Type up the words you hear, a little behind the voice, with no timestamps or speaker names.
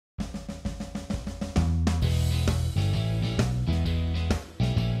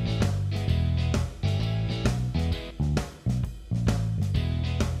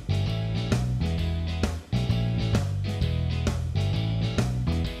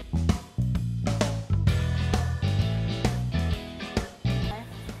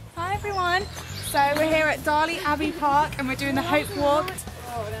So we're here at Darley Abbey Park and we're doing the Hope Walk.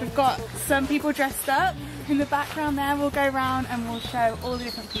 We've got some people dressed up. In the background there, we'll go around and we'll show all the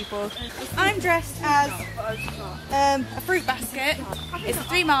different people. I'm dressed as a fruit basket. It's a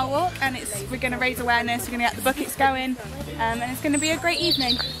 3-mile walk and we're going to raise awareness, we're going to get the buckets going, and it's going to be a great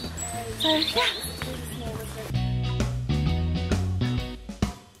evening. So yeah.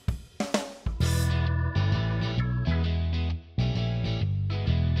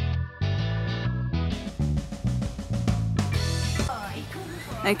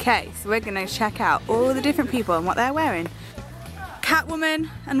 Okay, so we're going to check out all the different people and what they're wearing. Catwoman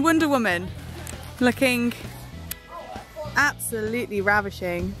and Wonder Woman looking absolutely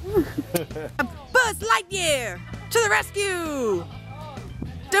ravishing. Buzz Lightyear to the rescue!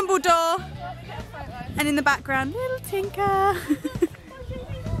 Dumbledore! And in the background, little Tinker.